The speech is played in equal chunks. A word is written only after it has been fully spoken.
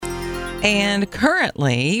And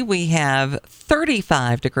currently, we have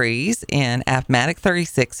 35 degrees in Appomattox,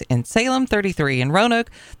 36 in Salem, 33 in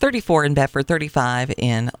Roanoke, 34 in Bedford, 35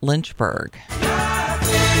 in Lynchburg.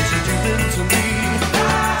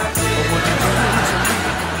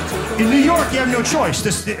 In New York, you have no choice.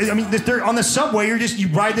 They're on the subway. You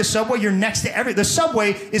ride the subway. You're next to the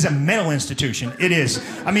subway is a mental institution. It is.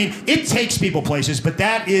 I mean, it takes people places, but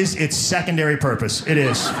that is its secondary purpose. It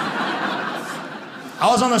is. I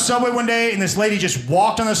was on the subway one day, and this lady just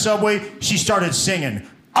walked on the subway. She started singing,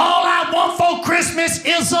 "All I want for Christmas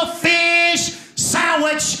is a fish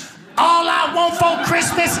sandwich. All I want for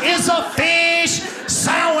Christmas is a fish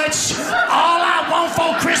sandwich. All I want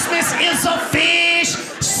for Christmas is a fish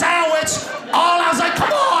sandwich." I was like,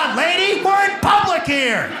 "Come on, lady, we're in public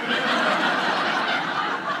here."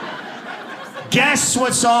 Guess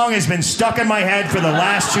what song has been stuck in my head for the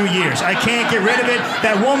last 2 years? I can't get rid of it.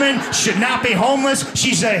 That woman should not be homeless.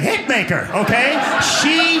 She's a hit maker, okay?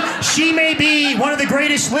 She may be one of the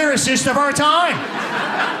greatest lyricists of our time.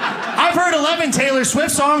 I've heard 11 Taylor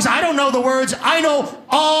Swift songs. I don't know the words. I know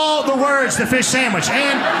all the words to Fish Sandwich.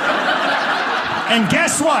 And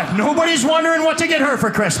guess what? Nobody's wondering what to get her for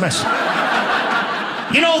Christmas.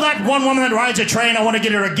 You know that one woman that rides a train, I want to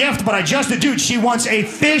get her a gift, but I just dude, she wants a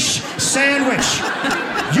fish sandwich.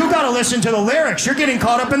 You got to listen to the lyrics. You're getting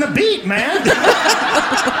caught up in the beat, man.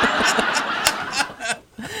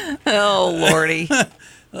 Oh, Lordy.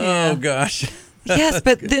 Oh, gosh. Yes,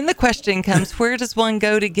 but then the question comes, where does one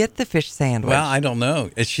go to get the fish sandwich? Well, I don't know.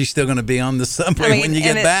 Is she still going to be on the subway when you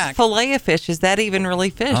get back? Filet of fish, is that even really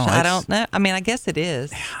fish? I don't know. I mean, I guess it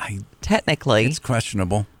is. Technically. It's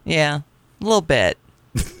questionable. Yeah, a little bit.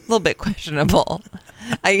 A little bit questionable.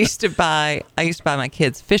 I used to buy my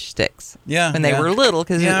kids fish sticks when they were little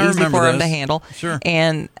because it was easy for them to handle. Sure.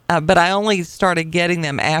 And but I only started getting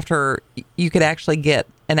them after you could actually get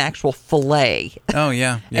an actual fillet. Oh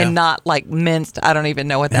yeah. And not like minced. I don't even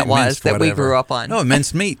know what that was that we grew up on. Oh,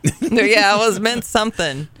 minced meat. Yeah, it was minced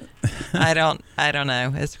something. I don't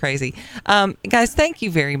know. It's crazy. Guys, thank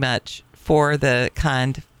you very much for the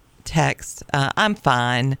kind text. I'm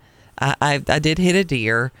fine. I did hit a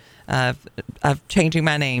deer. I'm changing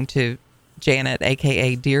my name to Janet,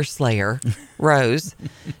 aka Deer Slayer Rose.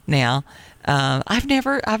 Now, I've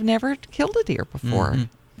never killed a deer before. Mm-hmm.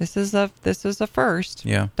 This is a first.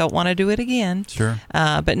 Yeah. Don't want to do it again. Sure.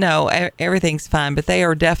 But no, everything's fine. But they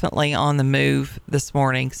are definitely on the move this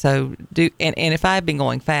morning. So and if I had been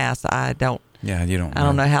going fast, I don't. Yeah, you don't. I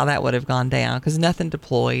don't know how that would have gone down because nothing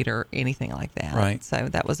deployed or anything like that. Right. So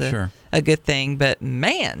that was a good thing. But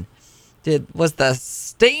man. Was the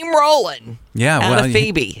steam rolling out of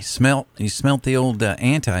Phoebe. You smelt the old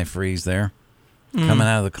antifreeze there coming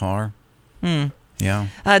out of the car. Yeah.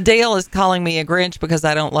 Dale is calling me a Grinch because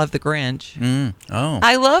I don't love the Grinch. Oh.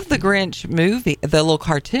 I love the Grinch movie, the little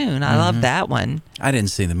cartoon. I love that one. I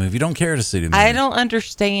didn't see the movie. You don't care to see the movie. I don't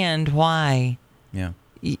understand why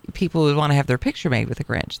people would want to have their picture made with the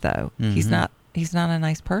Grinch, though. Mm-hmm. He's not a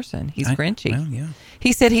nice person. He's grinchy. Well, yeah.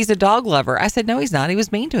 He said he's a dog lover. I said, no, he's not. He was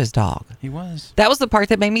mean to his dog. He was. That was the part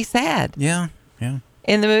that made me sad. Yeah.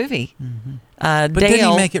 In the movie. Mm-hmm. But did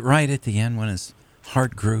he make it right at the end when his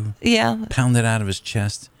heart grew? Yeah. Pounded out of his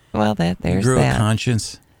chest? Well, there's he grew that. a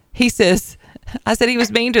conscience. He says, I said he was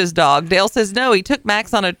mean to his dog. Dale says, no, he took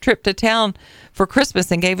Max on a trip to town for Christmas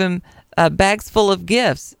and gave him bags full of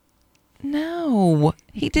gifts. No,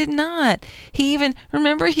 he did not. He even,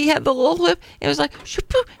 remember, he had the little whip. It was like,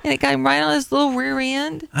 shoop, and it got him right on his little rear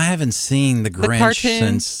end. I haven't seen the Grinch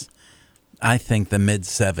since, I think, the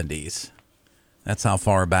mid-'70s. That's how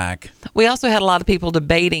far back. We also had a lot of people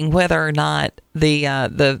debating whether or not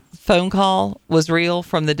the phone call was real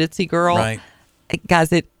from the Ditzy girl. Right.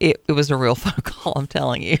 Guys, it was a real phone call, I'm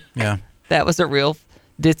telling you. Yeah. That was a real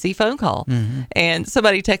ditzy phone call. Mm-hmm. And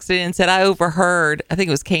somebody texted in and said, I overheard, I think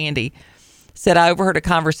it was Candy, said I overheard a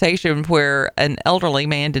conversation where an elderly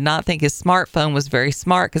man did not think his smartphone was very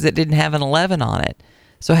smart because it didn't have an 11 on it.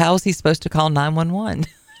 So how was he supposed to call 911?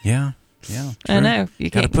 Yeah. Yeah. I know.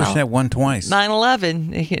 You got to can't push that one twice.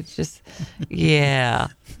 911. It's just, yeah,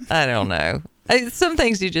 I don't know. Some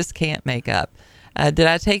things you just can't make up. Did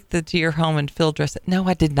I take the deer home and field dress it? No,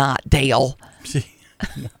 I did not, Dale.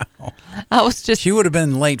 Wow. I was just. She would have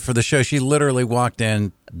been late for the show. She literally walked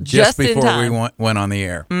in just before we went on the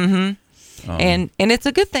air. Mm-hmm. And it's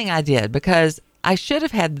a good thing I did because I should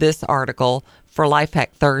have had this article for Life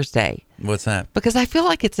Hack Thursday. What's that? Because I feel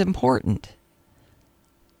like it's important.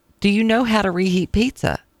 Do you know how to reheat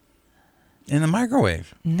pizza? In the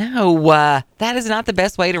microwave. No, that is not the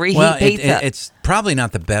best way to reheat pizza. It's probably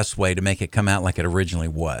not the best way to make it come out like it originally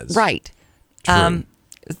was. Right. True.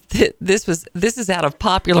 this is out of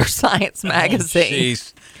Popular Science magazine.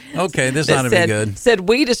 Jeez. Okay, this ought to be good. Said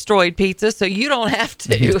we destroyed pizza, so you don't have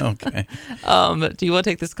to. Okay. Do you want to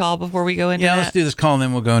take this call before we go into that? Yeah, let's do this call, and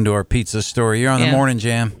then we'll go into our pizza story. You're on the Morning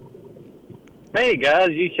Jam. Hey, guys,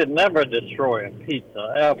 you should never destroy a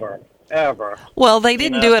pizza, ever. Well, they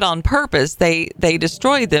didn't do it on purpose. They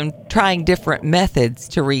destroyed them trying different methods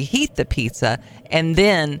to reheat the pizza, and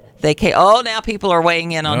then they came. Oh, now people are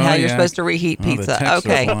weighing in on how you're supposed to reheat pizza.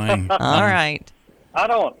 Okay, all right. I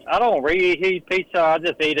don't reheat pizza. I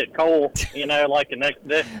just eat it cold. Like the next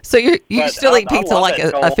day. So you still eat pizza like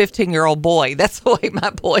a 15-year-old boy. That's the way my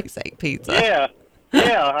boys ate pizza. Yeah.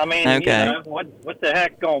 I mean, okay. What the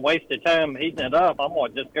heck? Going to waste the time heating it up? I'm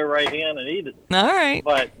going to just go right in and eat it. All right.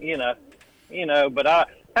 But But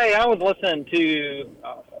I was listening to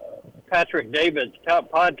Patrick David's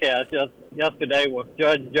podcast yesterday with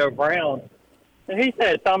Judge Joe Brown, and he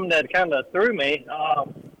said something that kind of threw me.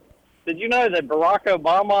 Did you know that Barack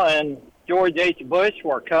Obama and George H. Bush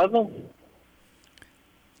were cousins?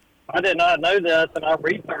 I did not know this, and I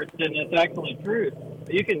researched it, and it's actually true.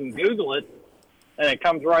 You can Google it, and it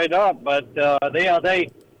comes right up. But they had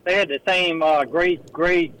the same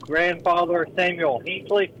great-great-grandfather, Samuel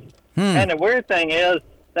Hinckley. And the weird thing is,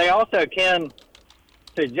 they also kin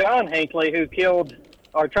to John Hinckley, who killed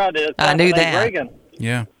or tried to assassinate Reagan.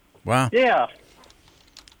 Yeah. Wow. Yeah.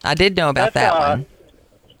 I did know about that one.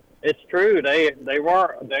 It's true. They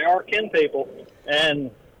are kin people.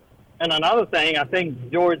 And another thing, I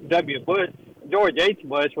think George H.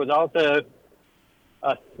 Bush was also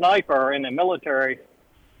a sniper in the military,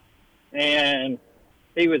 and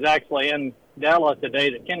he was actually in Dallas the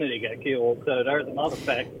day that Kennedy got killed. So there's another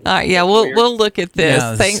fact. All right, yeah, we'll look at this.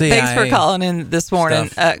 Yeah, thanks for calling in this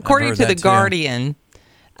morning. According to the Guardian,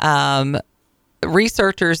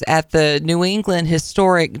 researchers at the New England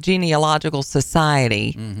Historic Genealogical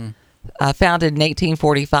Society, founded in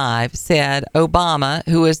 1845, said Obama,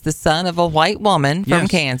 who is the son of a white woman from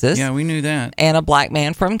Kansas, we knew that, and a black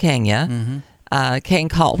man from Kenya, can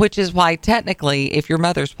call, which is why technically, if your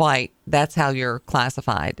mother's white, that's how you're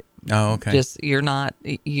classified. Oh, okay. Just you're not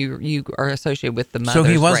you are associated with the mother's So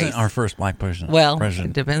he wasn't race. our first black president. Well,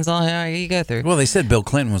 it depends on how you go through. Well, they said Bill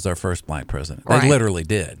Clinton was our first black president. They literally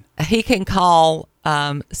did. He can call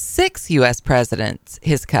 6 U.S. presidents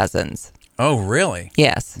his cousins. Oh, really?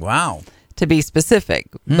 Yes. Wow. To be specific,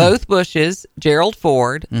 both Bushes, Gerald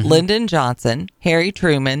Ford, Lyndon Johnson, Harry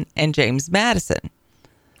Truman, and James Madison.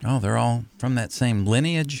 Oh, they're all from that same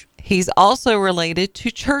lineage? He's also related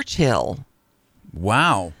to Churchill.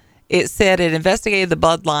 Wow. It said it investigated the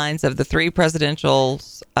bloodlines of the 3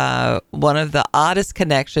 presidentials. One of the oddest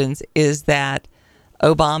connections is that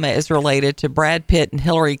Obama is related to Brad Pitt and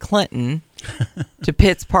Hillary Clinton, to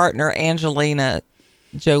Pitt's partner Angelina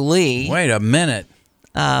Jolie. Wait a minute.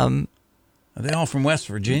 Are they all from West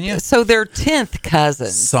Virginia? So they're 10th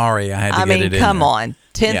cousins. Sorry, I had to get it in come on.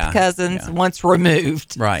 10th cousins once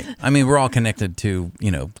removed. Right. I mean, we're all connected to,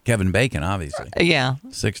 Kevin Bacon, obviously. Yeah.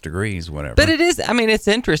 6 degrees, whatever. But it is, it's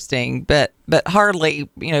interesting, but hardly,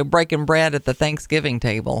 breaking bread at the Thanksgiving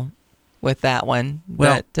table with that one.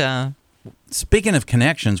 Well, but, speaking of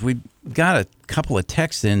connections, we got a couple of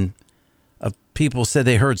texts in of people said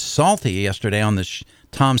they heard Salty yesterday on the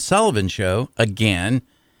Tom Sullivan show again,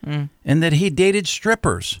 and that he dated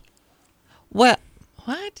strippers. What?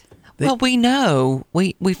 Well, we know.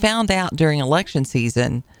 We found out during election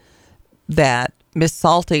season that Miss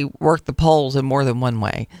Salty worked the polls in more than one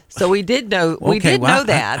way. So we did know. We did know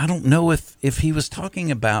that. I don't know if he was talking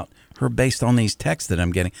about her based on these texts that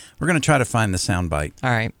I'm getting. We're going to try to find the soundbite. All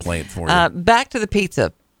right, play it for you. Back to the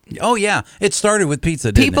pizza. Oh yeah, it started with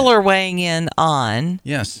pizza. Didn't People are weighing in on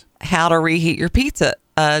how to reheat your pizza.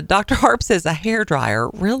 Dr. Harp says a hairdryer.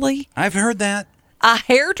 Really? I've heard that. A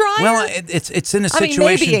hairdryer? Well, it's in a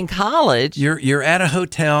situation. Maybe in college. You're at a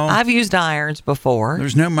hotel. I've used irons before.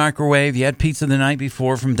 There's no microwave. You had pizza the night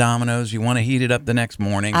before from Domino's. You want to heat it up the next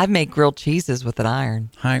morning. I've made grilled cheeses with an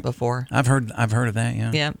iron before. I've heard of that.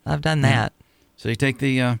 Yeah. Yeah, I've done that. So you take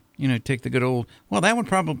the take the good old. Well, that would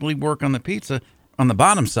probably work on the pizza on the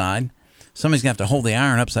bottom side. Somebody's going to have to hold the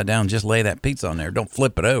iron upside down and just lay that pizza on there. Don't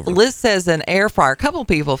flip it over. Liz says an air fryer. A couple of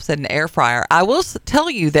people have said an air fryer. I will tell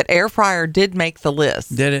you that air fryer did make the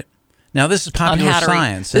list. Did it? Now, this is popular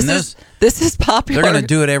science. This is popular. They're going to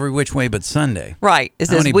do it every which way but Sunday. Right. It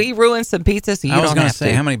says we ruined some pizza, so you don't have to. I was going to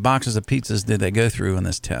say, how many boxes of pizzas did they go through in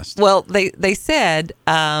this test? Well, they said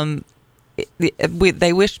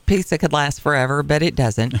they wish pizza could last forever, but it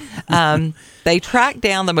doesn't. They tracked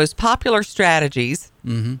down the most popular strategies.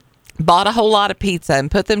 Bought a whole lot of pizza and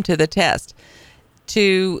put them to the test.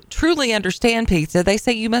 To truly understand pizza, they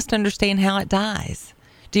say you must understand how it dies.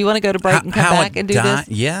 Do you want to go to break and come back and do this?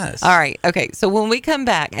 Yes. All right. Okay. So when we come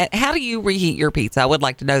back, how do you reheat your pizza? I would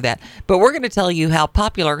like to know that. But we're going to tell you how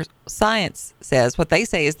popular science says what they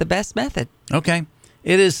say is the best method. Okay.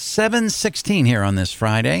 It is 7:16 here on this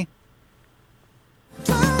Friday.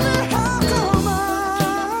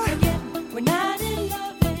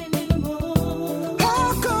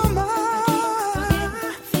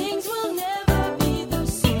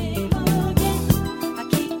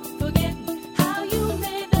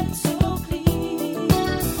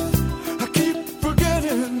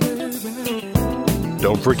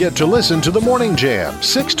 Don't forget to listen to the Morning Jam,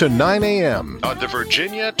 6 to 9 a.m. on the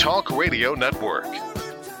Virginia Talk Radio Network.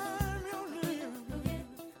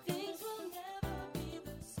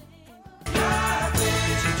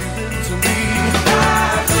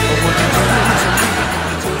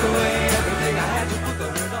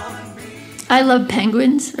 I love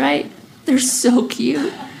penguins, right? They're so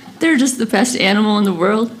cute. They're just the best animal in the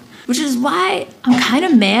world, which is why I'm kind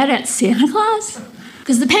of mad at Santa Claus.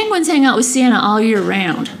 Because the penguins hang out with Santa all year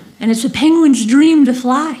round, and it's a penguin's dream to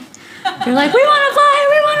fly. They're like, we want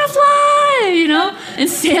to fly, you know? And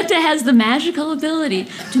Santa has the magical ability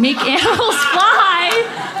to make animals fly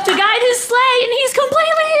to guide his sleigh, and he's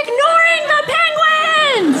completely ignoring the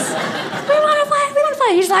penguins. We want to fly.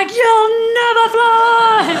 He's like, you'll never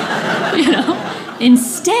fly. You know?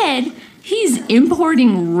 Instead, he's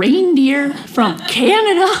importing reindeer from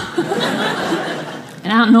Canada.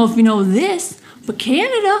 And I don't know if you know this, but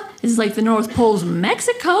Canada is like the North Pole's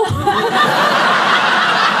Mexico.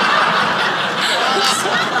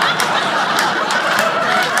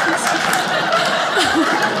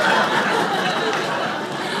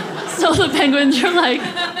 So the penguins are like,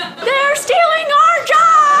 they're stealing our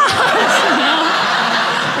jobs! You know?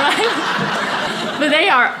 Right? But they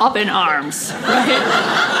are up in arms,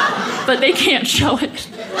 right? But they can't show it.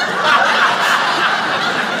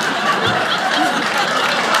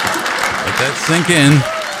 That sink in.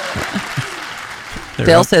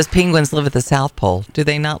 Bill says penguins live at the South Pole. Do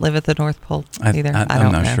they not live at the North Pole either?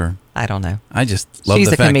 I'm not sure. I don't know. I just love She's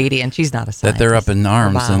the a fact comedian. She's not a scientist. that they're up in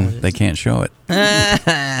arms and biologist. they can't show it.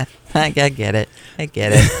 I get it.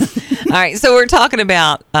 All right, so we're talking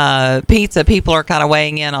about pizza. People are kind of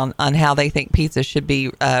weighing in on how they think pizza should be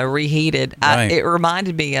reheated. Right. It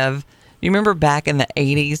reminded me of, you remember back in the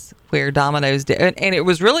 80s where Domino's did, and it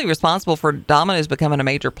was really responsible for Domino's becoming a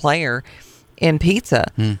major player in pizza,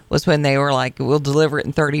 was when they were like, we'll deliver it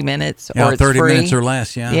in 30 minutes or it's 30 free. minutes or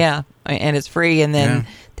less, yeah. Yeah, and it's free. And then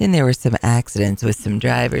there were some accidents with some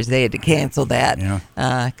drivers. They had to cancel that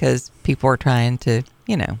because people were trying to,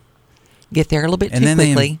 get there a little bit too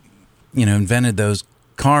quickly. They invented those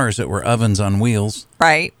cars that were ovens on wheels.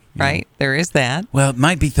 Right. There is that. Well, it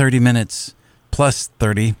might be 30 minutes plus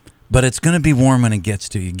 30, but it's going to be warm when it gets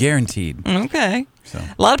to you, guaranteed. Okay. So.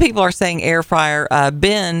 A lot of people are saying air fryer.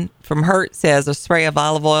 Ben from Hurt says a spray of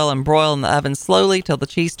olive oil and broil in the oven slowly till the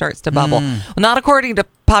cheese starts to bubble. Well, not according to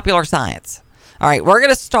popular science. All right, we're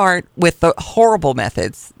going to start with the horrible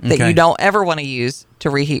methods that you don't ever want to use to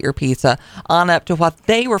reheat your pizza on up to what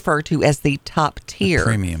they refer to as the top tier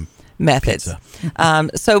premium methods.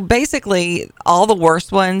 So basically, all the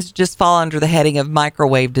worst ones just fall under the heading of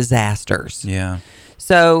microwave disasters. Yeah.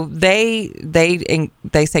 So they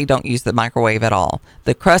say don't use the microwave at all.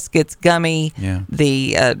 The crust gets gummy. Yeah.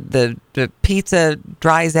 The pizza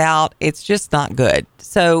dries out. It's just not good.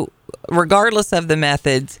 So regardless of the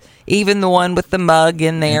methods, even the one with the mug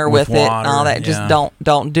in there with it and all that, just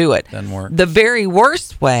don't do it. Doesn't work. The very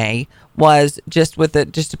worst way was just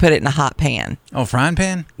to put it in a hot pan. Oh, frying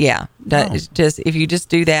pan? Yeah. Just if you just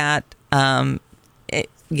do that, it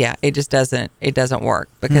just doesn't work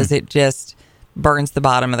because it just burns the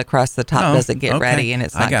bottom of the crust. The top doesn't get ready, and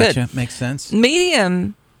it's not good. I gotcha. Makes sense.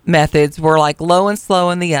 Medium methods were like low and slow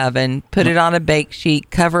in the oven, put it on a bake sheet,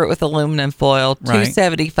 cover it with aluminum foil,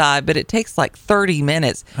 275, but it takes like 30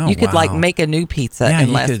 minutes. You could like make a new pizza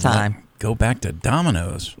in less time. Go back to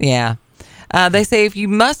Domino's. Yeah. They say if you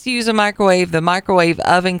must use a microwave, the microwave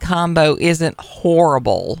oven combo isn't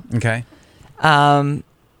horrible. Okay.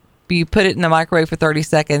 You put it in the microwave for 30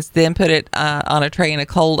 seconds, then put it on a tray in a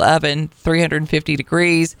cold oven, 350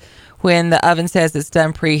 degrees. When the oven says it's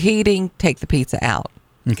done preheating, take the pizza out.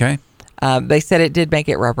 Okay. They said it did make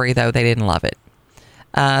it rubbery, though. They didn't love it.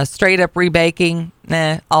 Straight up rebaking,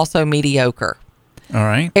 also mediocre. All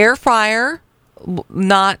right. Air fryer,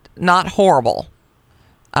 not horrible.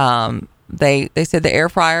 They said the air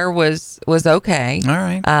fryer was okay. All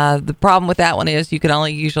right. The problem with that one is you can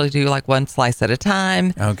only usually do like one slice at a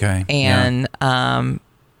time. Okay. And and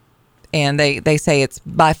they say it's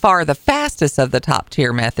by far the fastest of the top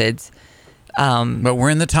tier methods. But we're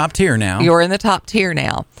in the top tier now. You're in the top tier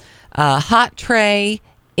now. Hot tray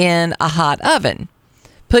in a hot oven.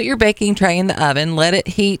 Put your baking tray in the oven. Let it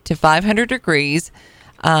heat to 500 degrees.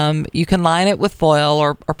 You can line it with foil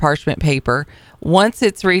or parchment paper. Once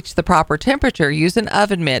it's reached the proper temperature, use an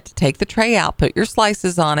oven mitt to take the tray out, put your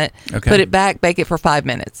slices on it, put it back, bake it for 5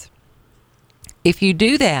 minutes. If you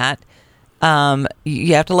do that,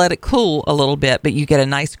 you have to let it cool a little bit, but you get a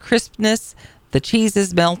nice crispness. The cheese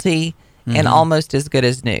is melty and almost as good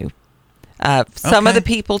as new. Some of the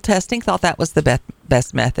people testing thought that was the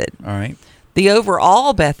best method. All right. The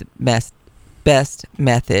overall best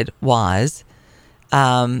method was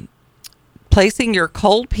placing your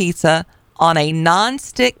cold pizza on a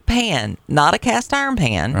non-stick pan, not a cast iron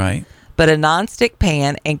pan, right, but a non-stick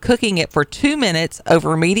pan, and cooking it for 2 minutes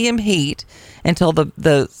over medium heat until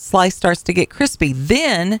the slice starts to get crispy.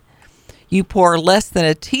 Then you pour less than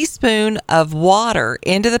a teaspoon of water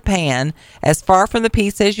into the pan as far from the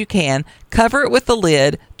pizza as you can, cover it with the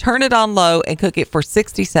lid, turn it on low, and cook it for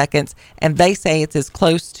 60 seconds. And they say it's as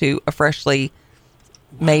close to a freshly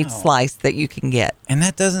made slice that you can get. And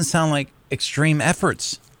that doesn't sound like extreme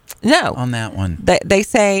efforts. No. On that one. They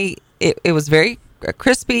say it was very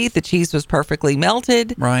crispy. The cheese was perfectly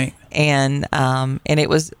melted. Right. And it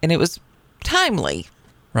was timely.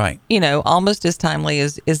 Right. Almost as timely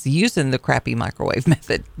as using the crappy microwave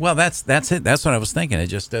method. Well, that's it. That's what I was thinking. It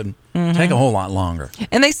just didn't take a whole lot longer.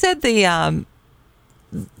 And they said that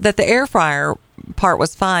the air fryer part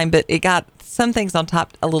was fine, but it got some things on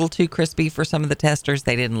top a little too crispy for some of the testers.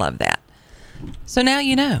 They didn't love that. So now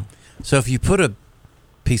you know. So if you put a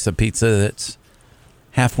piece of pizza that's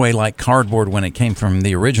halfway like cardboard when it came from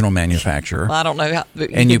the original manufacturer, well, I don't know how,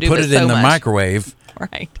 and you put it in the microwave,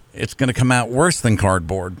 right? It's going to come out worse than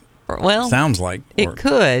cardboard. Well, sounds like it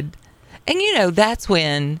could, and that's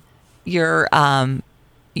when your thin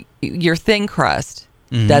crust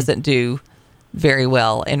doesn't do very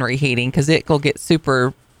well in reheating because it will get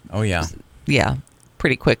super. Oh yeah,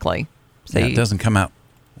 pretty quickly. So it doesn't come out.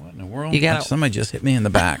 What in the world? Somebody just hit me in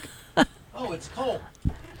the back. Oh, it's cold.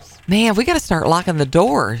 Man, we got to start locking the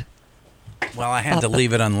door. Well, I had to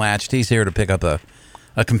leave it unlatched. He's here to pick up a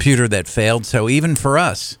computer that failed. So even for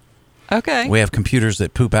us, we have computers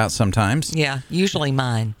that poop out sometimes. Yeah, usually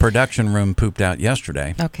mine. Production room pooped out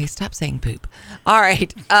yesterday. Okay, stop saying poop. All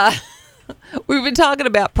right. We've been talking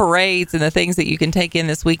about parades and the things that you can take in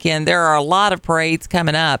this weekend. There are a lot of parades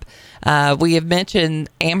coming up. We have mentioned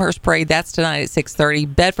Amherst Parade. That's tonight at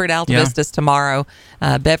 6:30. Bedford Alta Vista's tomorrow.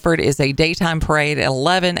 Bedford is a daytime parade at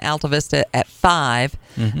 11. Alta Vista at 5.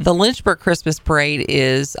 The Lynchburg Christmas Parade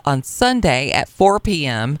is on Sunday at 4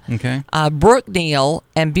 p.m. Okay. Brookneal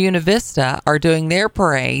and Buena Vista are doing their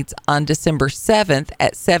parades on December 7th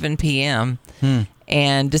at 7 p.m.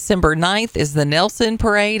 And December 9th is the Nelson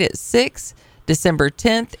Parade at 6. December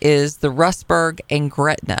 10th is the Rustburg and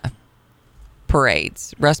Gretna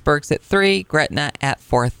parades. Rustburg's at 3, Gretna at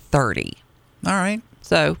 4:30. All right.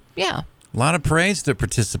 So, yeah. A lot of parades to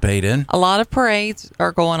participate in. A lot of parades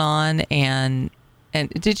are going on. And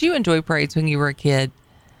did you enjoy parades when you were a kid?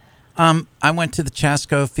 I went to the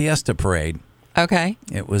Chasco Fiesta Parade. Okay.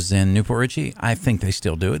 It was in Newport Richey. I think they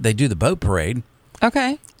still do it. They do the boat parade.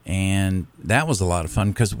 Okay. And that was a lot of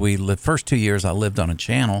fun because first 2 years I lived on a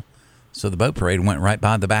channel, so the boat parade went right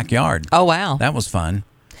by the backyard. Oh, wow. That was fun.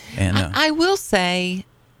 And I will say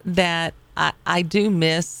that I do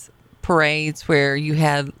miss parades where you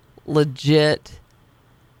had legit,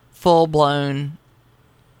 full-blown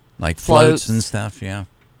like floats and stuff, yeah.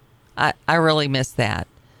 I really miss that.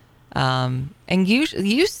 And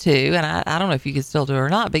used to, and I don't know if you could still do it or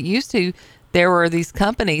not, but used to, there were these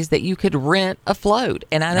companies that you could rent a float.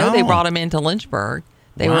 And I know they brought them into Lynchburg.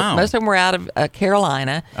 Most of them were out of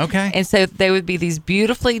Carolina. Okay. And so they would be these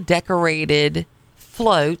beautifully decorated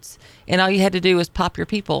floats, and all you had to do was pop your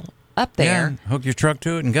people up there. Yeah, hook your truck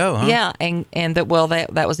to it and go, huh? Yeah, and that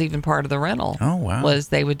was even part of the rental. Oh, wow. Was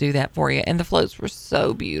they would do that for you. And the floats were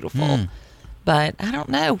so beautiful. But I don't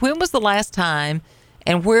know. When was the last time,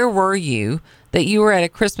 and where were you, that you were at a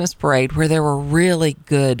Christmas parade where there were really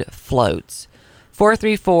good floats?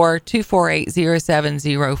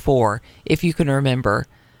 434-248-0704 if you can remember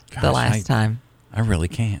the last time. I really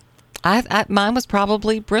can't. Mine was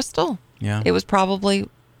probably Bristol. Yeah. It was probably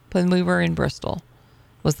when we were in Bristol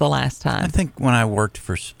was the last time. I think when I worked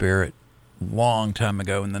for Spirit a long time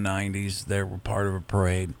ago in the 90s, they were part of a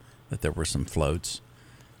parade that there were some floats.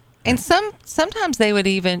 And sometimes they would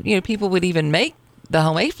even, people would even make the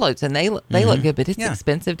homemade floats, and they look good, but it's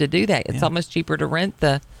expensive to do that. It's almost cheaper to rent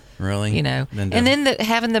the, really, and then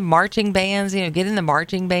having the marching bands, getting the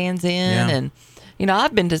marching bands in, and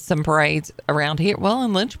I've been to some parades around here, well,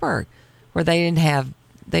 in Lynchburg, where they didn't have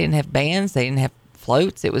bands, they didn't have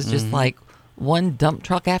floats. It was just like one dump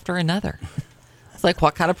truck after another. It's like,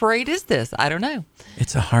 what kind of parade is this? I don't know.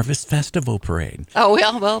 It's a Harvest Festival parade. Oh,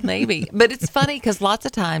 well, maybe. But it's funny because lots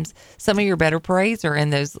of times some of your better parades are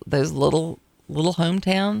in those little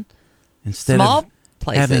hometown Instead small of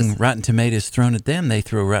places. having rotten tomatoes thrown at them, they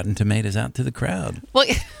throw rotten tomatoes out to the crowd. Well,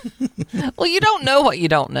 you don't know what you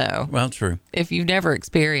don't know. Well, true. If you've never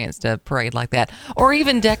experienced a parade like that. Or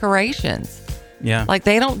even decorations. Yeah. Like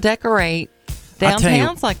they don't decorate I'll tell you,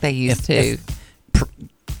 downtowns like they used to.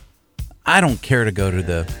 I don't care to go to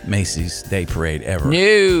the Macy's Day Parade ever.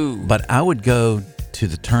 No. But I would go to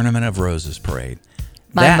the Tournament of Roses parade.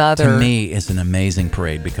 My that, mother, to me, is an amazing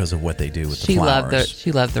parade because of what they do with the flowers.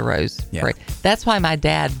 She loved the rose Yeah. parade. That's why my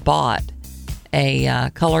dad bought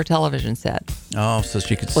a color television set. Oh, so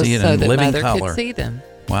she could Was see it so in that living mother color. could see them.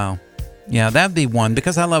 Wow. Yeah, that'd be one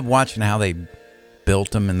because I love watching how they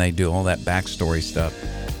built them and they do all that backstory stuff.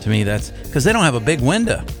 To me, that's because they don't have a big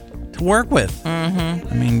window to work with. Mm-hmm.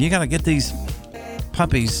 I mean, you got to get these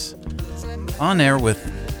puppies on there with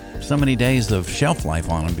so many days of shelf life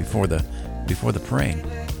on them before the parade.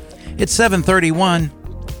 It's 7:31.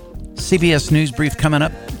 CBS News Brief coming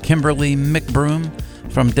up. Kimberly McBroom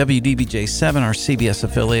from WDBJ7, our CBS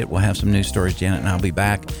affiliate, will have some news stories. Janet and I'll be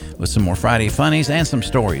back with some more Friday funnies and some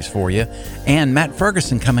stories for you. And Matt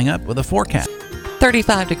Ferguson coming up with a forecast.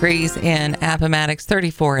 35 degrees in Appomattox,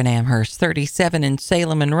 34 in Amherst, 37 in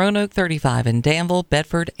Salem and Roanoke, 35 in Danville,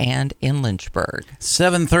 Bedford, and in Lynchburg.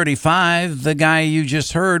 7:35, the guy you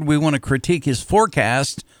just heard, we want to critique his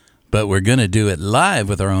forecast, but we're going to do it live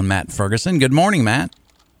with our own Matt Ferguson. Good morning, Matt.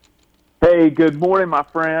 Hey, good morning, my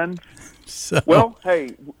friend. Well,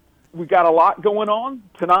 hey, we got a lot going on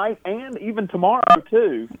tonight and even tomorrow,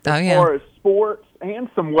 too, as far as sports and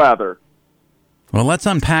some weather. Well, let's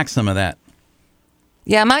unpack some of that.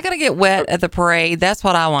 Yeah, am I going to get wet at the parade? That's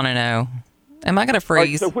what I want to know. Am I going to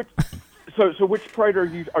freeze? Right, so which parade are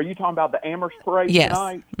you talking about? The Amherst parade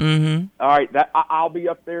tonight? Mm-hmm. All right, I'll be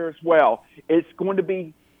up there as well. It's going to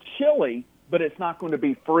be chilly, but it's not going to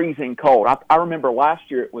be freezing cold. I remember last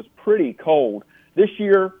year it was pretty cold. This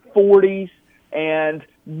year, 40s and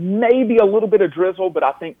maybe a little bit of drizzle, but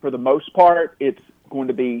I think for the most part it's going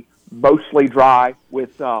to be mostly dry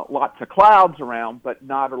with lots of clouds around, but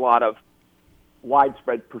not a lot of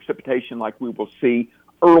widespread precipitation like we will see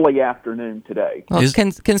early afternoon today. Well, it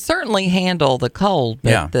can certainly handle the cold,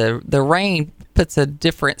 but the rain puts a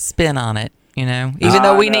different spin on it, even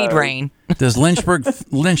though we need rain. Does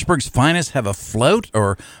Lynchburg's Finest have a float,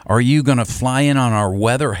 or are you going to fly in on our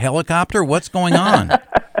weather helicopter? What's going on?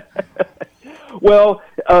 Well,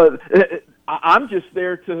 I'm just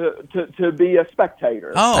there to be a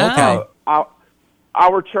spectator. Oh, okay.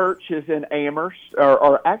 Our church is in Amherst,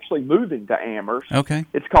 or actually moving to Amherst. Okay.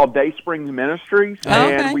 It's called Day Spring Ministries,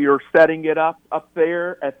 and we are setting it up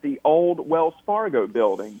there at the old Wells Fargo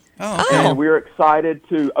building. Oh, okay. And we're excited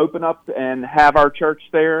to open up and have our church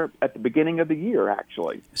there at the beginning of the year,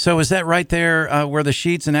 actually. So is that right there where the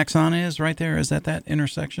Sheetz and Exxon is, right there? Is that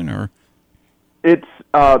intersection? Or It's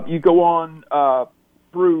you go on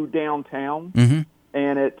through downtown,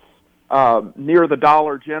 and it's near the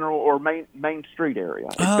Dollar General or Main Street area.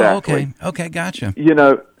 Exactly. Oh, okay, gotcha.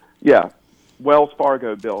 Wells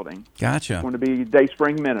Fargo building. Gotcha. It's going to be Day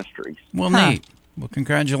Spring Ministries. Well, neat. Well,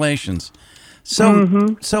 congratulations.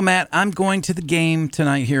 So, so Matt, I'm going to the game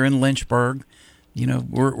tonight here in Lynchburg.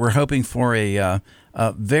 We're hoping for a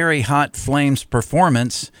very hot Flames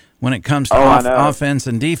performance when it comes to offense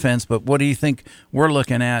and defense. But what do you think we're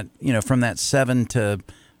looking at? From that 7 to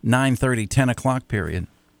 9:30, 10 o'clock period.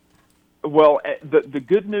 Well, the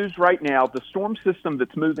good news right now, the storm system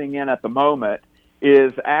that's moving in at the moment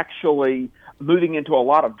is actually moving into a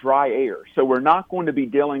lot of dry air. So we're not going to be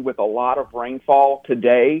dealing with a lot of rainfall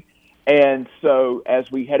today. And so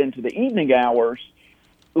as we head into the evening hours,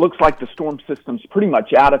 it looks like the storm system's pretty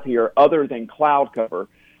much out of here other than cloud cover.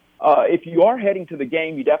 If you are heading to the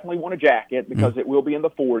game, you definitely want a jacket because it will be in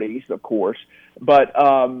the 40s, of course. But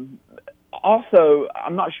also,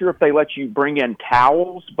 I'm not sure if they let you bring in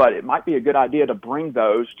towels, but it might be a good idea to bring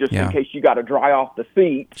those just in case you got to dry off the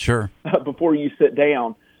seat before you sit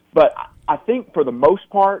down. But I think for the most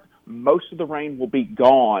part, most of the rain will be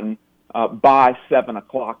gone by 7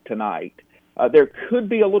 o'clock tonight. There could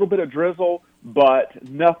be a little bit of drizzle, but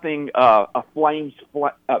nothing a Flames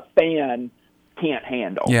fan can't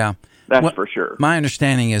handle. Yeah. That's for sure. My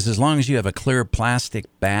understanding is as long as you have a clear plastic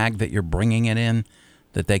bag that you're bringing it in,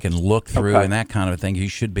 that they can look through Okay. and that kind of thing, you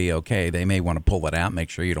should be okay. They may want to pull it out, make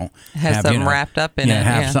sure you don't Has have something wrapped up in it.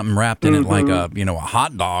 Have Yeah. something wrapped in it like a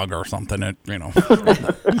hot dog or something.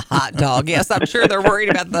 Hot dog. Yes, I'm sure they're worried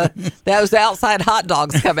about those outside hot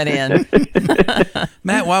dogs coming in.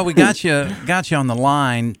 Matt, while we got you on the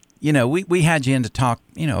line, we had you in to talk,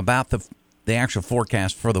 about the actual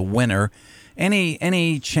forecast for the winter.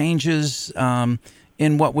 Any changes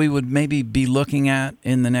in what we would maybe be looking at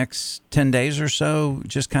in the next 10 days or so?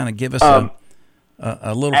 Just kind of give us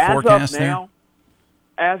a little forecast there.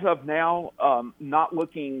 As of now, not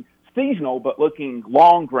looking seasonal, but looking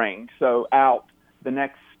long range, so out the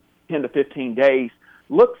next 10 to 15 days,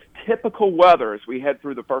 looks typical weather as we head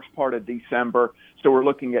through the first part of December. So we're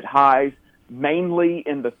looking at highs mainly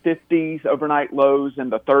in the 50s, overnight lows in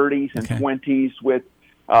the 30s and 20s with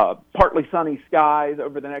partly sunny skies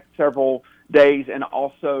over the next several days, and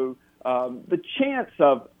also the chance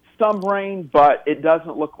of some rain, but it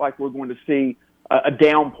doesn't look like we're going to see a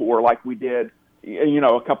downpour like we did,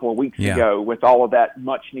 a couple of weeks ago with all of that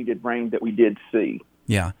much-needed rain that we did see.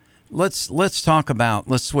 Yeah. Let's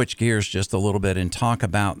switch gears just a little bit and talk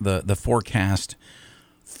about the forecast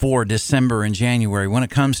for December and January when it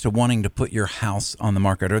comes to wanting to put your house on the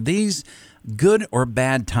market. Are these good or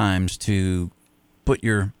bad times to put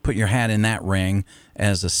your hat in that ring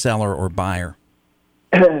as a seller or buyer?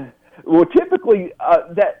 Well, typically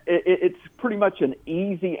it's pretty much an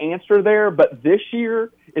easy answer there, but this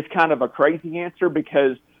year is kind of a crazy answer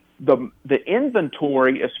because the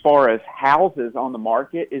inventory as far as houses on the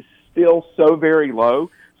market is still so very low.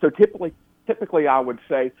 So typically I would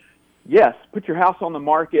say, yes, put your house on the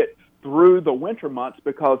market through the winter months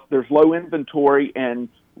because there's low inventory and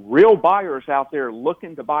real buyers out there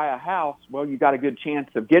looking to buy a house. Well, you got a good chance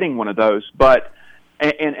of getting one of those, but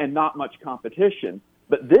and not much competition.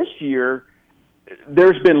 But this year,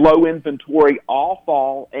 there's been low inventory all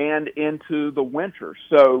fall and into the winter.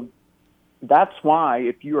 So that's why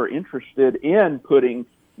if you are interested in putting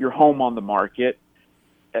your home on the market,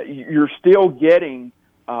 you're still getting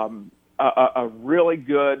a really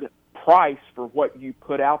good price for what you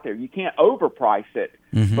put out there. You can't overprice it,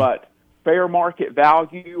 but fair market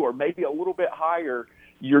value or maybe a little bit higher,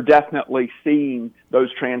 you're definitely seeing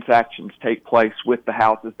those transactions take place with the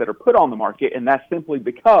houses that are put on the market, and that's simply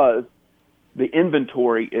because the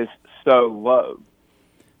inventory is so low.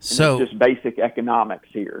 So it's just basic economics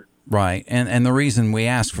here. Right. And the reason we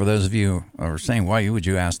ask, for those of you who are saying, why would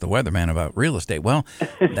you ask the weatherman about real estate? Well,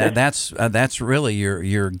 that's really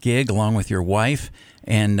your gig along with your wife.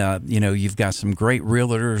 And, you've got some great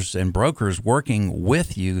realtors and brokers working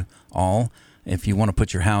with you all. If you want to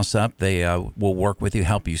put your house up, they will work with you,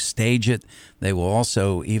 help you stage it. They will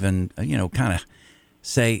also even, kind of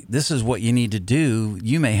say, this is what you need to do.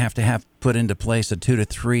 You may have to put into place a 2 to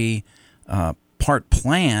 3 part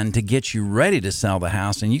plan to get you ready to sell the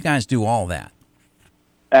house, and you guys do all that.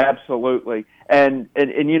 Absolutely. And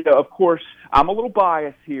of course, I'm a little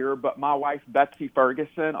biased here, but my wife, Betsy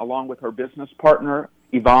Ferguson, along with her business partner,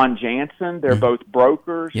 Yvonne Jansen, they're both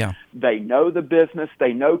brokers. Yeah. They know the business.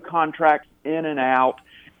 They know contracts in and out,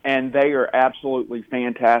 and they are absolutely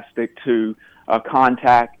fantastic to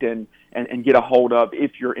contact and get a hold of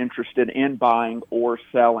if you're interested in buying or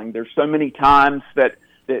selling. There's so many times that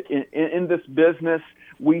in this business,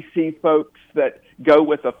 we see folks that go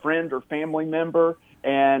with a friend or family member,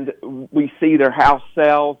 and we see their house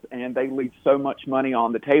sells, and they leave so much money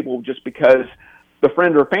on the table just because the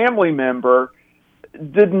friend or family member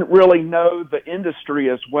didn't really know the industry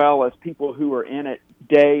as well as people who are in it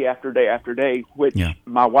day after day after day, which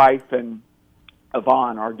my wife and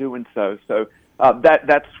Yvonne are doing so. So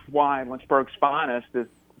that's why Lynchburg's Finest is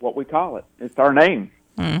what we call it. It's our name.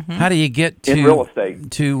 Mm-hmm. How do you get to real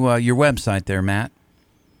estate to your website there, Matt?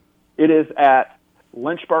 It is at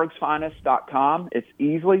lynchburgsfinest.com. It's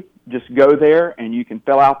easily just go there and you can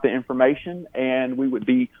fill out the information, and we would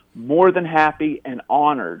be more than happy and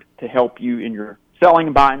honored to help you in your selling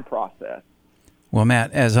and buying process. Well,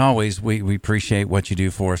 Matt, as always, we appreciate what you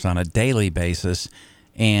do for us on a daily basis,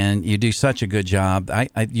 and you do such a good job.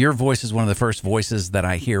 Your voice is one of the first voices that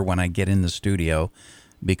I hear when I get in the studio,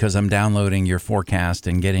 because I'm downloading your forecast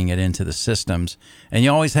and getting it into the systems. And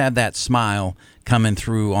you always have that smile coming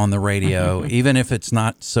through on the radio, even if it's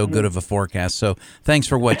not so good of a forecast. So thanks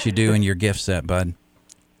for what you do and your gift set, bud.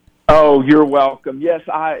 Oh, you're welcome. Yes,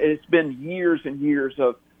 it's been years and years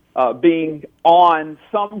of being on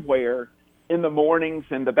somewhere in the mornings,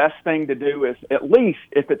 and the best thing to do is, at least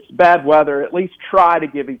if it's bad weather, at least try to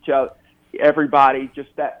give everybody just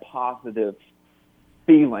that positive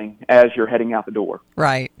feeling as you're heading out the door.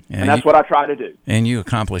 Right. And that's what I try to do. And you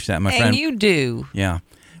accomplish that, my friend. And you do. Yeah.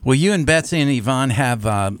 Well, you and Betsy and Yvonne have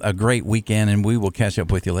a great weekend, and we will catch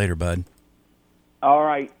up with you later, bud. All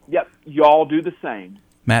right. Yep. Y'all do the same.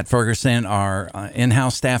 Matt Ferguson, our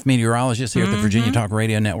in-house staff meteorologist here at the Virginia Talk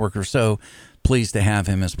Radio Network, or so pleased to have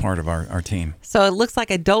him as part of our team. So it looks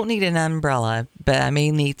like I don't need an umbrella, but I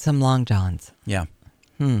may need some long johns. Yeah.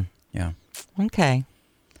 Yeah. Okay.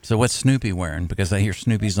 So what's Snoopy wearing? Because I hear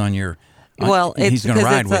Snoopy's on your... Well, he's going to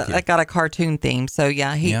ride with you. I got a cartoon theme. So,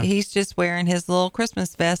 he's just wearing his little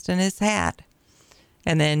Christmas vest and his hat.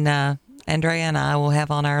 And then Andrea and I will have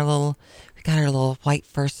on we got our little white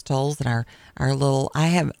fur stoles and our little,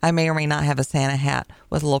 I may or may not have a Santa hat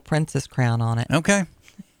with a little princess crown on it. Okay.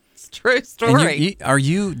 It's a true story.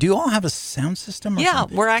 And do you all have a sound system? Or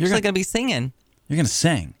something? We're actually going to be singing. You're going to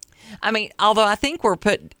sing? I mean, although I think we're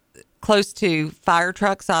put close to fire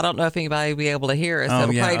trucks, so I don't know if anybody will be able to hear us.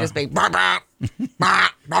 It'll probably just be bah, bah, bah,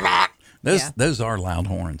 bah, bah. Those are loud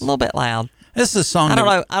horns. A little bit loud. This is a song.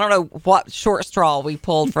 I don't know what short straw we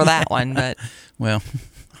pulled for that one, but well,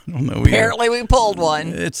 I don't know. Apparently we pulled one.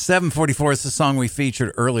 It's 7:44. It's the song we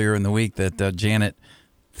featured earlier in the week that Janet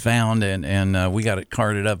found, and we got it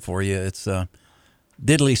carded up for you. It's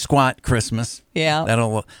Diddly Squat Christmas. Yeah.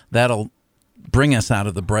 That'll bring us out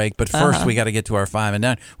of the break. But first, we got to get to our 5 and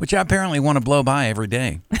Dine, which I apparently want to blow by every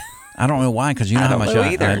day. I don't know why, because you know how much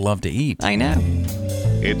I love to eat. I know.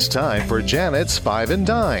 It's time for Janet's 5 and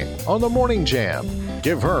Dine on the Morning Jam.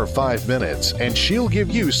 Give her 5 minutes, and she'll give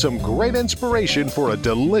you some great inspiration for a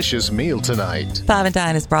delicious meal tonight. 5 and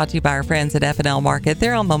Dine is brought to you by our friends at F&L Market.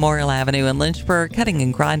 They're on Memorial Avenue in Lynchburg, cutting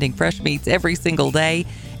and grinding fresh meats every single day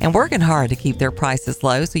and working hard to keep their prices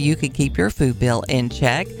low so you can keep your food bill in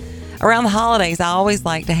check. Around the holidays, I always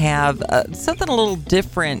like to have something a little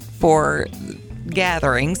different for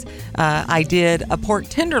gatherings. I did a pork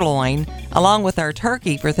tenderloin along with our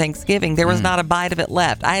turkey for Thanksgiving. There was not a bite of it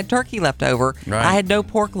left. I had turkey left over. Right. I had no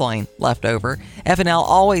pork loin left over. F&L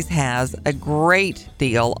always has a great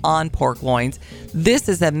deal on pork loins. This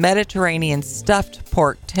is a Mediterranean stuffed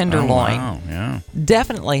pork tenderloin. Oh, wow. Yeah.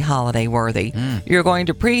 Definitely holiday worthy. You're going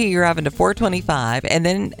to preheat your oven to 425, and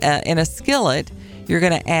then in a skillet, you're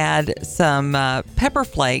going to add some pepper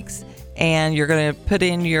flakes, and you're going to put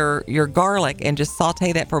in your garlic and just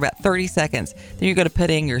saute that for about 30 seconds. Then you're going to put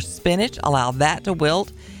in your spinach, allow that to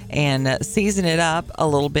wilt, and season it up a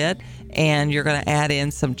little bit. And you're going to add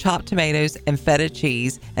in some chopped tomatoes and feta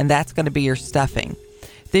cheese, and that's going to be your stuffing.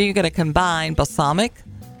 Then you're going to combine balsamic,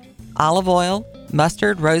 olive oil,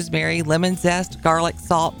 mustard, rosemary, lemon zest, garlic,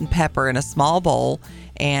 salt, and pepper in a small bowl.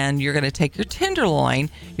 And you're going to take your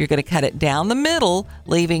tenderloin, you're going to cut it down the middle,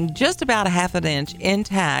 leaving just about a half an inch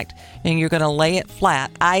intact, and you're going to lay it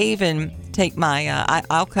flat. I even take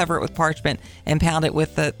I'll cover it with parchment and pound it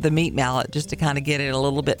with the meat mallet just to kind of get it a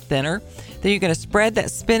little bit thinner. Then you're going to spread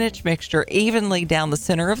that spinach mixture evenly down the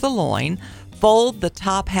center of the loin, fold the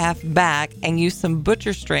top half back, and use some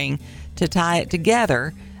butcher string to tie it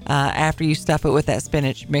together. After you stuff it with that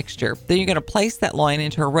spinach mixture. Then you're going to place that loin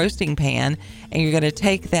into a roasting pan, and you're going to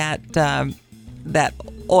take that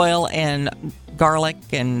oil and garlic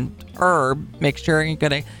and herb mixture, and you're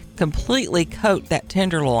going to completely coat that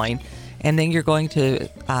tenderloin, and then you're going to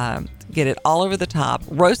get it all over the top.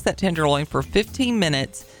 Roast that tenderloin for 15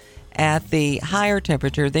 minutes at the higher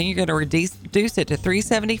temperature. Then you're going to reduce it to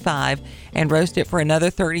 375 and roast it for another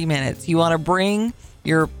 30 minutes. You want to bring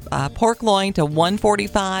your pork loin to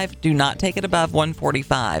 145. Do not take it above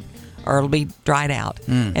 145 or it'll be dried out.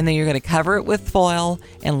 And then you're going to cover it with foil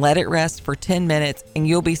and let it rest for 10 minutes, and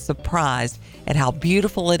you'll be surprised at how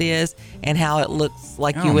beautiful it is and how it looks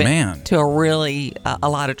like you went to a really a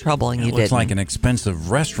lot of trouble and you didn't. It looks like an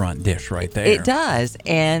expensive restaurant dish right there. It does,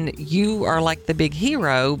 and you are like the big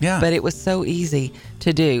hero, but it was so easy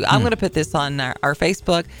to do. I'm going to put this on our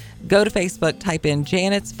Facebook. Go to Facebook, type in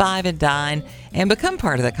Janet's 5 and Dine, and become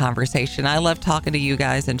part of the conversation. I love talking to you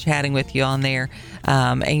guys and chatting with you on there,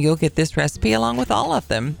 and you'll get this recipe along with all of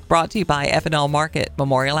them. Brought to you by F&L Market,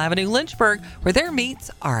 Memorial Avenue, Lynchburg, where their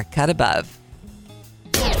meats are a cut above.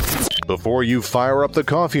 Before you fire up the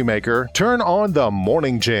coffee maker, turn on the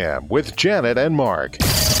Morning Jam with Janet and Mark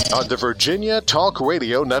on the Virginia Talk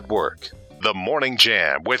Radio Network. The Morning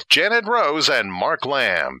Jam with Janet Rose and Mark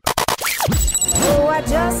Lamb. Oh, I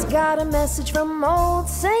just got a message from old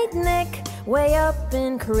Saint Nick way up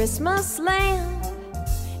in Christmas land.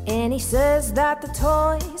 And he says that the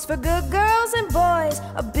toys for good girls and boys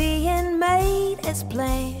are being made as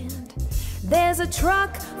planned. There's a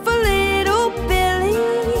truck for little Billy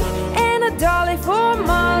and a dolly for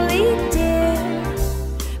Molly dear.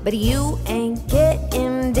 But you ain't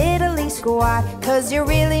getting diddly squat, 'cause you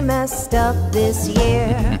really messed up this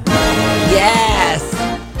year. Yes!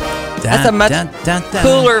 That's a much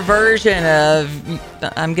cooler version of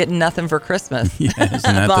I'm getting nothing for Christmas. Yeah, isn't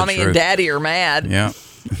that Mommy the and truth? Daddy are mad. Yeah.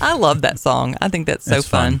 I love that song. I think that's so It's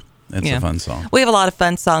fun. It's Yeah. a fun song. We have a lot of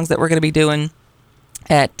fun songs that we're going to be doing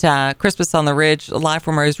at Christmas on the Ridge. Live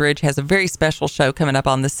from Rose Ridge has a very special show coming up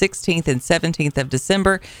on the 16th and 17th of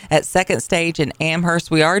December at Second Stage in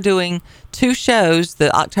Amherst. We are doing 2 shows.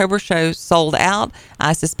 The October show sold out.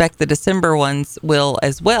 I suspect the December ones will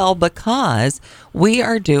as well, because we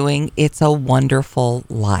are doing It's a Wonderful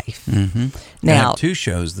Life. Mm-hmm. Now, have 2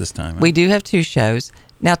 shows this time. we do have 2 shows.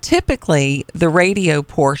 Now, typically, the radio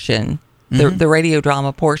portion, the radio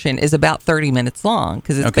drama portion, is about 30 minutes long,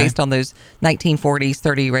 because it's based on those 1940s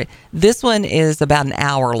 30. This one is about an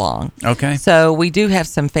hour long. Okay. So we do have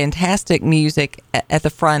some fantastic music at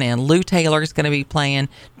the front end. Lou Taylor's going to be playing.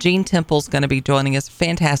 Gene Temple's going to be joining us,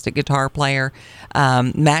 fantastic guitar player.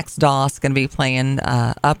 Max Doss going to be playing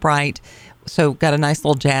upright. So got a nice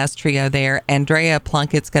little jazz trio there. Andrea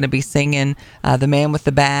Plunkett's going to be singing The Man with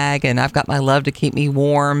the Bag, and I've Got My Love to Keep Me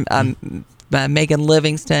Warm. Megan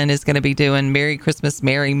Livingston is going to be doing Merry Christmas,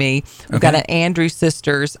 Marry Me. We've got an Andrew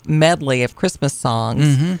Sisters medley of Christmas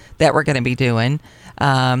songs that we're going to be doing.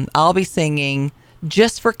 I'll be singing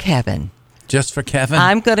Just for Kevin. Just for Kevin?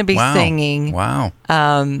 I'm going to be singing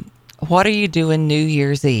What Are You Doing New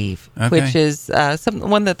Year's Eve, which is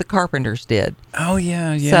one that the Carpenters did. Oh,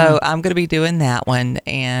 yeah. So I'm going to be doing that one,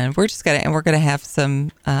 and we're going to have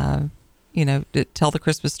some to tell the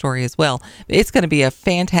Christmas story as well. It's going to be a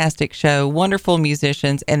fantastic show, wonderful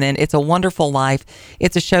musicians, and then It's a Wonderful Life.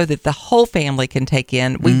 It's a show that the whole family can take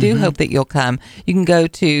in. We do hope that you'll come. You can go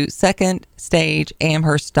to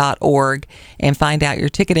secondstageamherst.org and find out your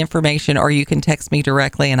ticket information, or you can text me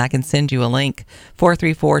directly and I can send you a link,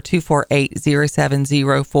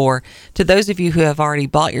 434-248-0704. To those of you who have already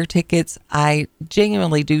bought your tickets, I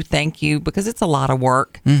genuinely do thank you, because it's a lot of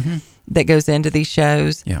work that goes into these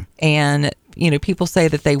shows. Yeah. And, people say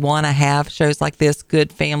that they want to have shows like this,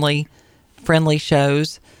 good family-friendly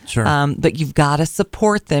shows. Sure. But you've got to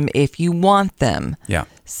support them if you want them. Yeah.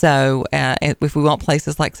 So if we want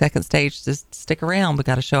places like Second Stage to stick around, we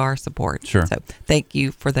got to show our support. Sure. So thank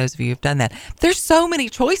you for those of you who've done that. There's so many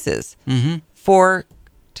choices to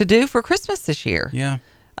do for Christmas this year. Yeah.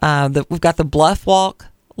 We've got the Bluff Walk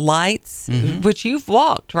lights, which you've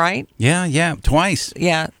walked, right? Yeah, twice.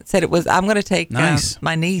 Yeah, said it was. I'm going to take Nice.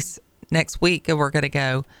 My niece next week, and we're going to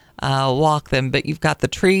go walk them. But you've got the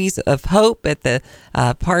Trees of Hope at the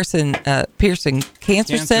Pearson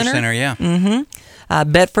Cancer Center. Yeah.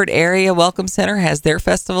 Bedford Area Welcome Center has their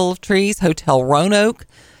Festival of Trees. Hotel Roanoke,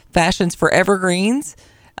 Fashions for Evergreens.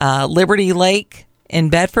 Liberty Lake in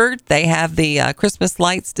Bedford, they have the Christmas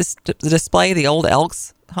lights display, the old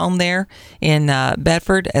Elks home there in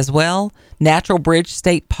Bedford as well. Natural Bridge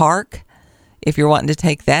State Park, if you're wanting to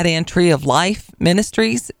take that in. Tree of Life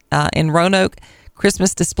Ministries in Roanoke.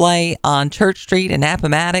 Christmas display on Church Street in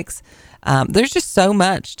Appomattox. There's just so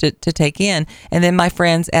much to take in. And then my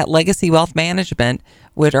friends at Legacy Wealth Management,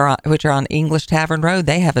 which are on English Tavern Road,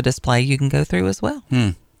 they have a display you can go through as well.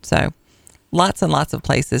 So lots and lots of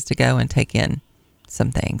places to go and take in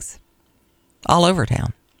some things all over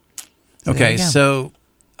town. Okay, so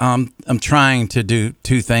I'm trying to do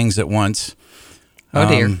 2 things at once. Oh,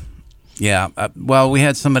 dear. Yeah. Well, we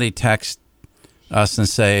had somebody text us and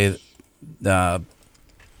say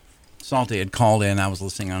Salty had called in. I was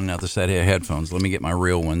listening on another set of headphones. Let me get my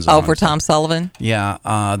real ones on. Oh, for Tom Sullivan? Yeah,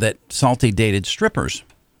 that Salty dated strippers.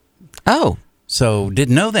 Oh. So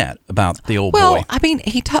didn't know that about the old boy. Well, I mean,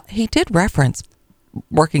 he did reference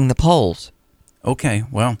working the polls. Okay,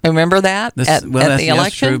 well. Remember that at the election?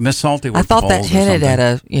 That's true. Miss Salty worked I thought the that polls hinted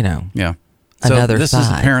at Yeah. So another this side. is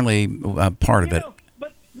apparently part of it.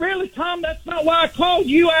 But really, Tom, that's not why I called.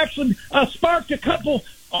 You actually sparked a couple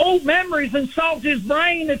old memories in Salty's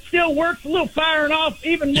brain. It still works a little firing off,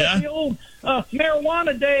 even with the old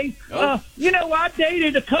marijuana days. I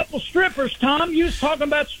dated a couple strippers, Tom. You was talking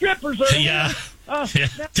about strippers earlier. Yeah.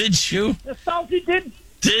 Did you? Salty did.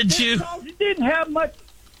 Did you? Salty didn't have much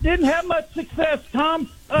success, Tom.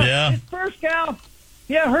 His first gal,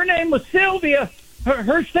 her name was Sylvia.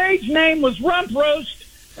 Her stage name was Rump Roast.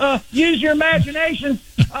 Use your imagination.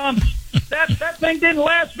 That thing didn't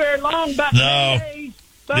last very long. About 10 days.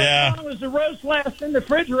 As long as the roast lasts in the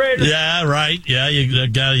refrigerator. Yeah, right. Yeah, you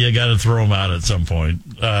got to throw them out at some point.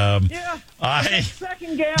 Second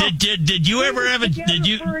gal. Did you ever have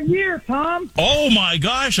for a year, Tom? Oh my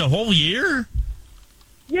gosh, a whole year?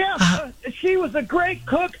 Yeah, she was a great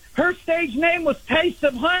cook. Her stage name was Taste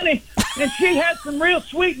of Honey, and she had some real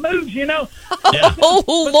sweet moves, Yeah. Oh,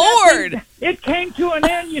 Lord! It came to an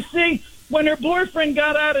end, you see, when her boyfriend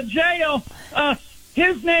got out of jail.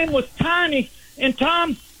 his name was Tiny. And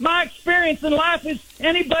Tom, my experience in life is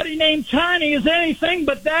anybody named Tiny is anything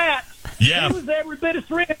but that. Yeah. He was every bit of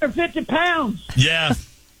 350 pounds. Yeah.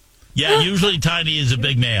 Yeah, usually Tiny is a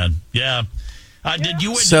big man. Yeah.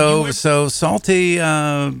 So Salty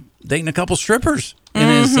dating a couple strippers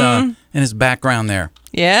in his background there.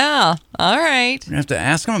 Yeah. All right. You have to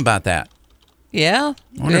ask him about that. Yeah.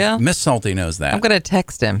 I wonder if Miss Salty knows that. I'm going to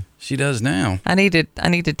text him. She does now. I need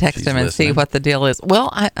to text him and listening. see what the deal is. Well,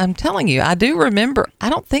 I'm telling you, I do remember. I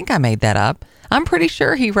don't think I made that up. I'm pretty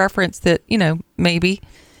sure he referenced that. Maybe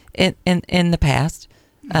in the past,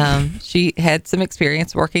 she had some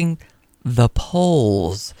experience working the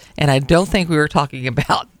polls, and I don't think we were talking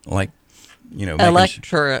about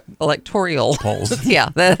electoral polls. Yeah,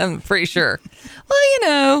 that, I'm pretty sure.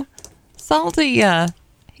 Well, Salty,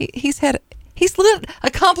 he's lived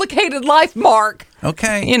a complicated life, Mark.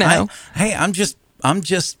 Okay. I'm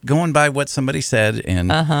just going by what somebody said,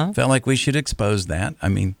 and felt like we should expose that. I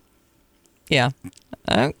mean, yeah.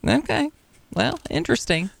 Okay. Well,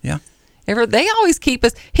 interesting. Yeah. They always keep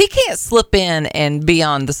us. He can't slip in and be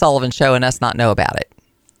on the Sullivan Show and us not know about it.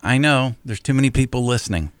 I know. There's too many people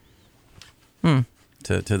listening to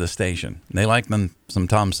the station. They like some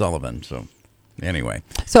Tom Sullivan. So anyway.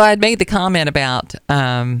 So I had made the comment about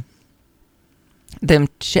them. You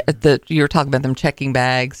were talking about them checking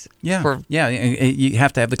bags. Yeah. You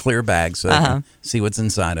have to have the clear bags so they can see what's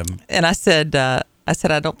inside them. And I said, I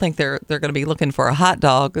don't think they're going to be looking for a hot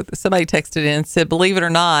dog. Somebody texted in and said, believe it or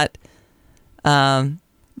not,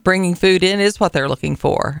 bringing food in is what they're looking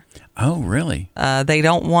for. Oh, really? They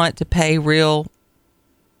don't want to pay real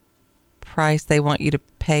price. They want you to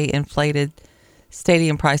pay inflated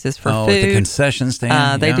stadium prices for food. At the concession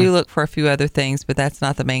stand. They do look for a few other things, but that's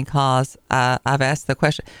not the main cause. I've asked the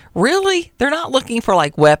question. Really? They're not looking for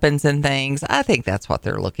like weapons and things. I think that's what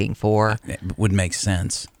they're looking for. It would make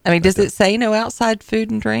sense. I mean, does it say no outside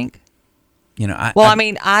food and drink?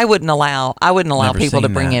 I wouldn't allow people to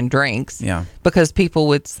bring in drinks. Yeah. Because people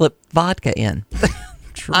would slip vodka in.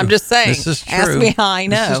 True. I'm just saying. This is true. Ask me how I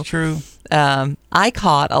know. This is true. I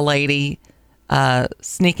caught a lady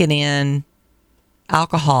sneaking in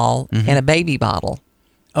alcohol in a baby bottle.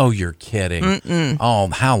 Oh, you're kidding. Mm-mm. Oh,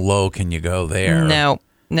 how low can you go there? No.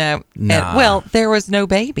 Nah. And, there was no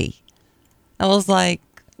baby. I was like,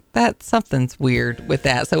 something's weird with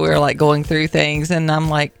that. So we were like going through things, and I'm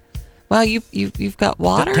like, well, you've got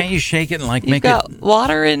water. Can't you shake it and you've make got it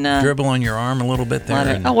water and dribble on your arm a little bit there?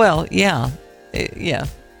 Water. Oh well, yeah, yeah.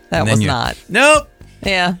 That was not. Nope.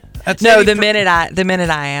 Yeah. That's no. The minute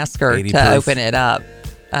I asked her to proof. open it up,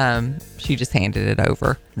 she just handed it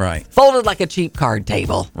over. Right. Folded like a cheap card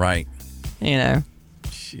table. Right. People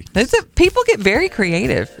get very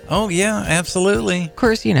creative. Oh yeah, absolutely. Of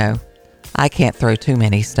course, I can't throw too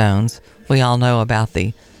many stones. We all know about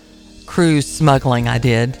the cruise smuggling I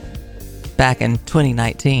did back in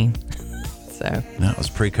 2019. So that was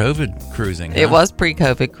pre-COVID cruising. It was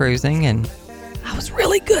pre-COVID cruising, and I was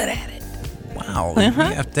really good at it. Wow. You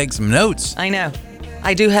have to take some notes. I know.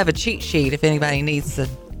 I do have a cheat sheet if anybody needs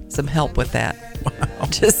some help with that. Wow.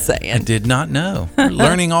 Just saying. I did not know. We're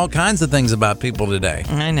learning all kinds of things about people today.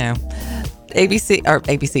 I know.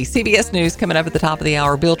 CBS News coming up at the top of the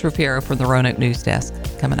hour. Bill Trufiero from the Roanoke News Desk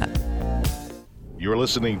coming up. You're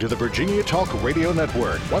listening to the Virginia Talk Radio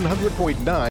Network, 100.9.